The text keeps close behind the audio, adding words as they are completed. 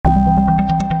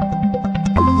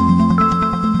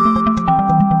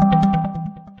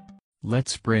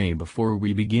Let's pray before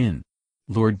we begin.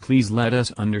 Lord, please let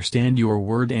us understand your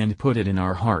word and put it in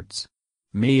our hearts.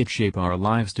 May it shape our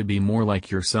lives to be more like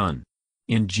your Son.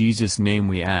 In Jesus' name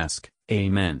we ask,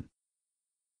 Amen.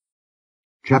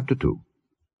 Chapter 2.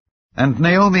 And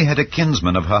Naomi had a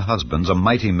kinsman of her husband's, a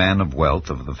mighty man of wealth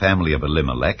of the family of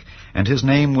Elimelech, and his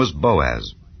name was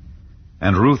Boaz.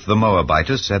 And Ruth the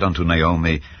Moabitess said unto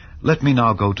Naomi, Let me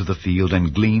now go to the field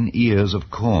and glean ears of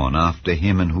corn after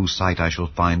him in whose sight I shall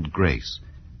find grace.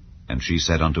 And she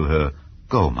said unto her,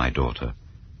 Go, my daughter.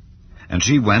 And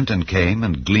she went and came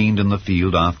and gleaned in the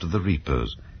field after the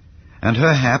reapers. And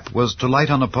her hap was to light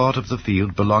on a part of the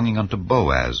field belonging unto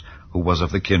Boaz, who was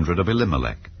of the kindred of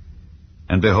Elimelech.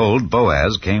 And behold,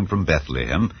 Boaz came from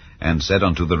Bethlehem, and said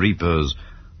unto the reapers,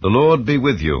 The Lord be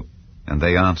with you. And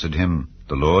they answered him,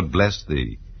 The Lord bless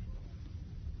thee.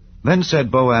 Then said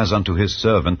Boaz unto his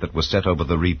servant that was set over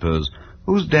the reapers,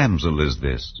 Whose damsel is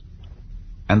this?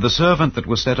 And the servant that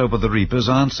was set over the reapers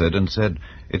answered and said,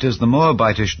 It is the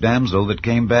Moabitish damsel that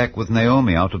came back with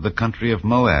Naomi out of the country of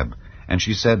Moab. And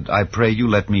she said, I pray you,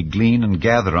 let me glean and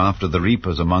gather after the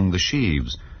reapers among the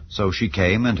sheaves. So she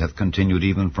came, and hath continued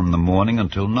even from the morning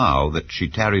until now, that she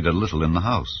tarried a little in the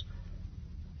house.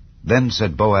 Then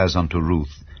said Boaz unto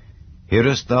Ruth,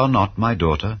 Hearest thou not, my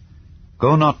daughter?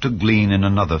 Go not to glean in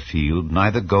another field,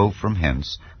 neither go from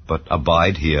hence, but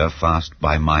abide here fast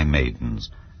by my maidens.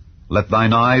 Let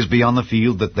thine eyes be on the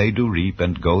field that they do reap,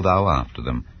 and go thou after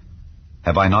them.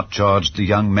 Have I not charged the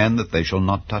young men that they shall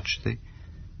not touch thee?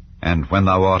 And when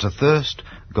thou art athirst,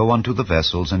 go unto the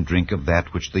vessels, and drink of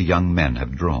that which the young men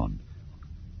have drawn.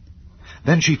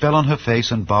 Then she fell on her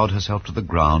face, and bowed herself to the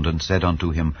ground, and said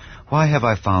unto him, Why have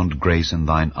I found grace in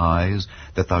thine eyes,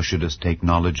 that thou shouldest take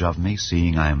knowledge of me,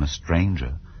 seeing I am a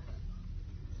stranger?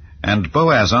 And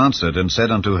Boaz answered and said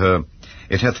unto her,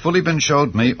 It hath fully been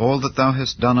showed me all that thou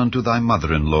hast done unto thy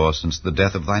mother-in-law since the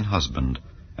death of thine husband,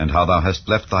 and how thou hast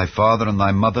left thy father and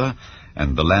thy mother,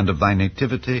 and the land of thy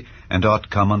nativity, and art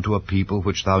come unto a people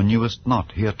which thou knewest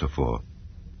not heretofore.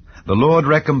 The Lord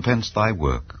recompense thy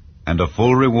work, and a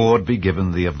full reward be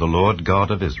given thee of the Lord God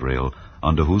of Israel,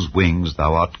 under whose wings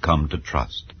thou art come to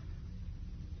trust.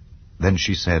 Then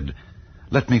she said,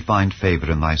 Let me find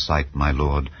favor in thy sight, my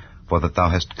Lord, for that thou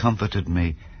hast comforted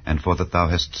me, and for that thou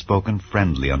hast spoken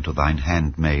friendly unto thine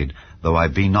handmaid, though I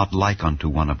be not like unto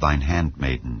one of thine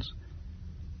handmaidens.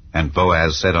 And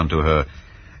Boaz said unto her,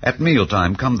 At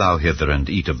mealtime come thou hither, and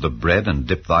eat of the bread, and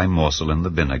dip thy morsel in the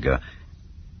vinegar.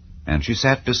 And she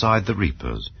sat beside the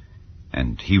reapers.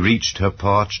 And he reached her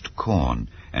parched corn,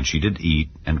 and she did eat,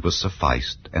 and was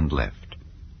sufficed, and left.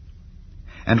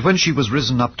 And when she was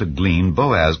risen up to glean,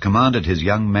 Boaz commanded his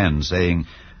young men, saying,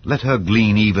 Let her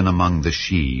glean even among the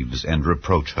sheaves, and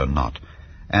reproach her not.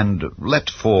 And let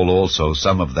fall also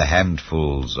some of the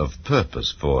handfuls of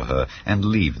purpose for her, and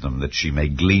leave them, that she may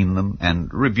glean them,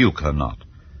 and rebuke her not.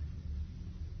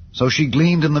 So she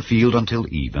gleaned in the field until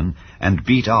even, and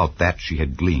beat out that she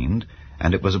had gleaned,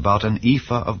 and it was about an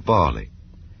ephah of barley.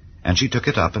 And she took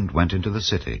it up and went into the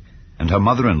city. And her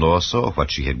mother-in-law saw what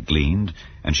she had gleaned,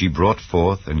 and she brought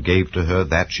forth and gave to her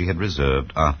that she had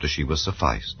reserved after she was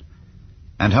sufficed.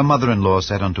 And her mother-in-law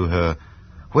said unto her,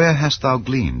 Where hast thou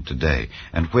gleaned today,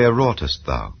 and where wroughtest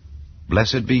thou?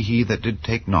 Blessed be he that did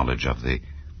take knowledge of thee.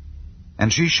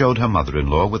 And she showed her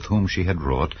mother-in-law with whom she had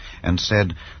wrought, and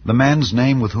said, The man's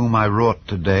name with whom I wrought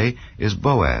today is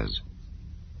Boaz.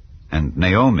 And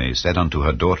Naomi said unto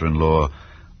her daughter-in-law,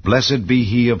 Blessed be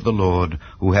he of the Lord,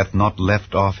 who hath not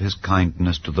left off his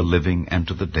kindness to the living and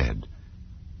to the dead.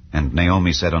 And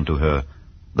Naomi said unto her,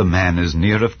 The man is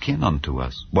near of kin unto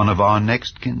us, one of our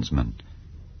next kinsmen.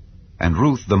 And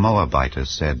Ruth the Moabitess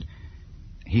said,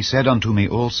 He said unto me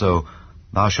also,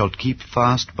 Thou shalt keep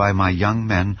fast by my young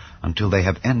men until they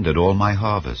have ended all my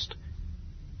harvest.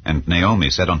 And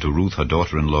Naomi said unto Ruth her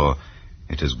daughter-in-law,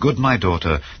 It is good, my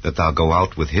daughter, that thou go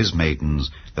out with his maidens,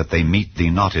 that they meet thee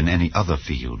not in any other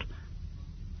field.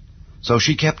 So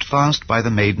she kept fast by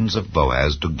the maidens of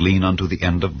Boaz to glean unto the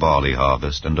end of barley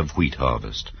harvest and of wheat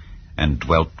harvest, and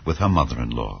dwelt with her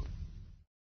mother-in-law.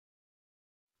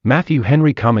 Matthew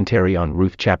Henry Commentary on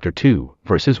Ruth chapter 2,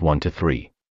 verses 1-3.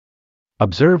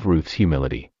 Observe Ruth's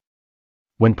humility.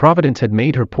 When Providence had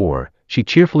made her poor, she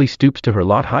cheerfully stoops to her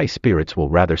lot. High spirits will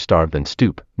rather starve than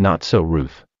stoop, not so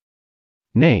Ruth.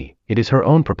 Nay, it is her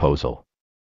own proposal.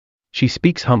 She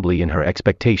speaks humbly in her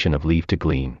expectation of leave to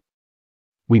glean.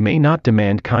 We may not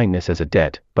demand kindness as a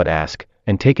debt, but ask,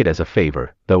 and take it as a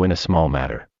favor, though in a small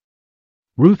matter.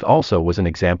 Ruth also was an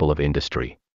example of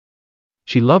industry.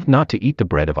 She loved not to eat the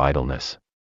bread of idleness.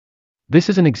 This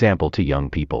is an example to young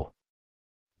people.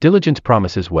 Diligence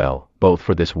promises well, both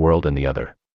for this world and the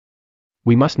other.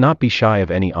 We must not be shy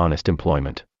of any honest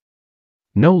employment.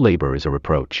 No labor is a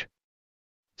reproach.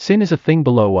 Sin is a thing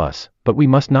below us, but we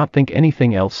must not think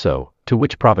anything else so, to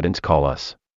which providence call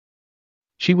us.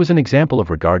 She was an example of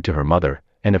regard to her mother,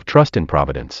 and of trust in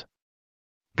providence.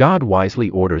 God wisely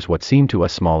orders what seem to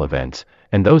us small events,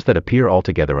 and those that appear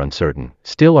altogether uncertain,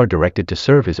 still are directed to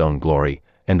serve His own glory,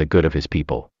 and the good of His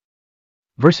people.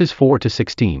 Verses 4 to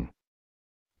 16.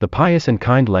 The pious and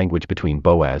kind language between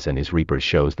Boaz and his reapers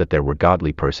shows that there were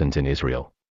godly persons in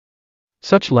Israel.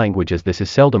 Such language as this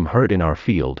is seldom heard in our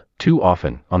field, too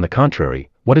often, on the contrary,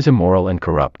 what is immoral and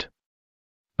corrupt.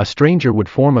 A stranger would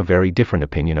form a very different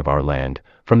opinion of our land,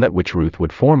 from that which Ruth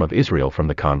would form of Israel from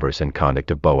the converse and conduct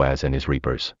of Boaz and his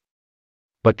reapers.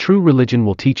 But true religion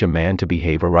will teach a man to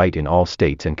behave aright in all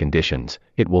states and conditions,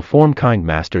 it will form kind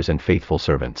masters and faithful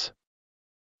servants,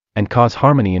 and cause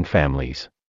harmony in families.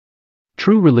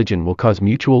 True religion will cause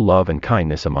mutual love and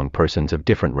kindness among persons of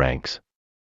different ranks.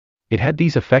 It had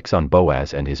these effects on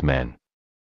Boaz and his men.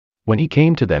 When he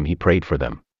came to them he prayed for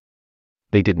them.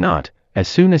 They did not, as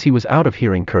soon as he was out of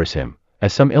hearing, curse him,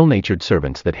 as some ill-natured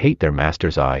servants that hate their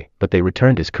master's eye, but they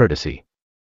returned his courtesy.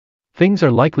 Things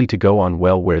are likely to go on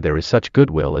well where there is such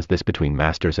goodwill as this between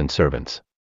masters and servants.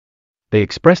 They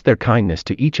expressed their kindness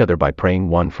to each other by praying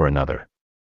one for another.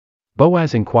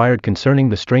 Boaz inquired concerning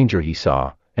the stranger he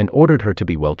saw, and ordered her to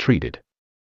be well treated.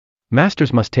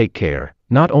 Masters must take care,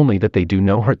 not only that they do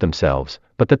no hurt themselves,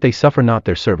 but that they suffer not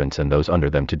their servants and those under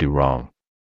them to do wrong.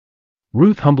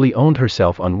 Ruth humbly owned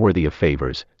herself unworthy of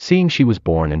favors, seeing she was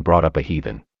born and brought up a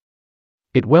heathen.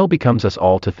 It well becomes us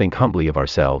all to think humbly of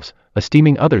ourselves,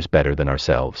 esteeming others better than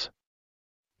ourselves.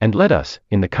 And let us,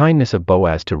 in the kindness of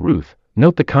Boaz to Ruth,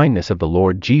 note the kindness of the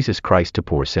Lord Jesus Christ to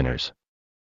poor sinners.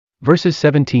 Verses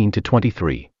 17 to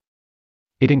 23.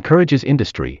 It encourages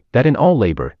industry, that in all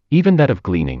labor, even that of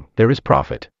gleaning, there is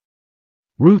profit.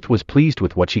 Ruth was pleased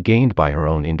with what she gained by her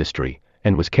own industry,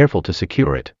 and was careful to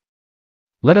secure it.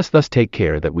 Let us thus take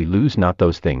care that we lose not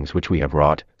those things which we have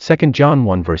wrought. 2 John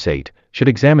 1 verse 8, should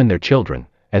examine their children,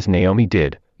 as Naomi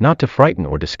did, not to frighten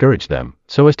or discourage them,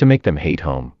 so as to make them hate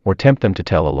home, or tempt them to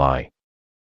tell a lie,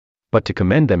 but to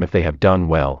commend them if they have done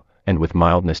well, and with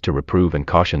mildness to reprove and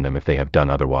caution them if they have done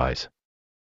otherwise.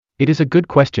 It is a good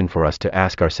question for us to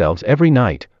ask ourselves every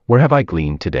night, where have I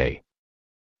gleaned today?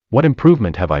 What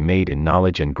improvement have I made in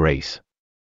knowledge and grace?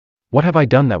 What have I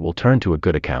done that will turn to a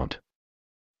good account?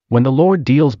 When the Lord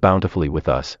deals bountifully with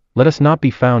us, let us not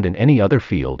be found in any other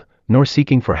field, nor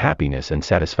seeking for happiness and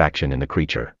satisfaction in the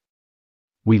creature.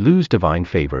 We lose divine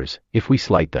favors, if we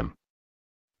slight them.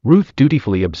 Ruth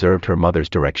dutifully observed her mother's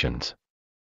directions.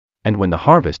 And when the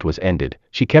harvest was ended,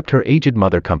 she kept her aged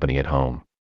mother company at home.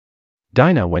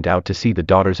 Dinah went out to see the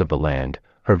daughters of the land,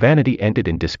 her vanity ended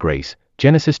in disgrace,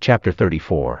 Genesis chapter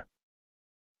 34.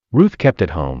 Ruth kept at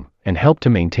home, and helped to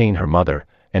maintain her mother,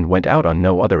 and went out on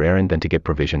no other errand than to get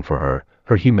provision for her.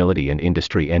 Her humility and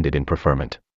industry ended in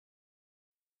preferment.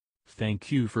 Thank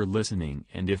you for listening,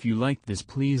 and if you liked this,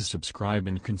 please subscribe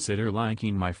and consider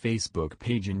liking my Facebook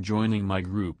page and joining my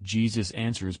group Jesus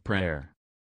Answers Prayer.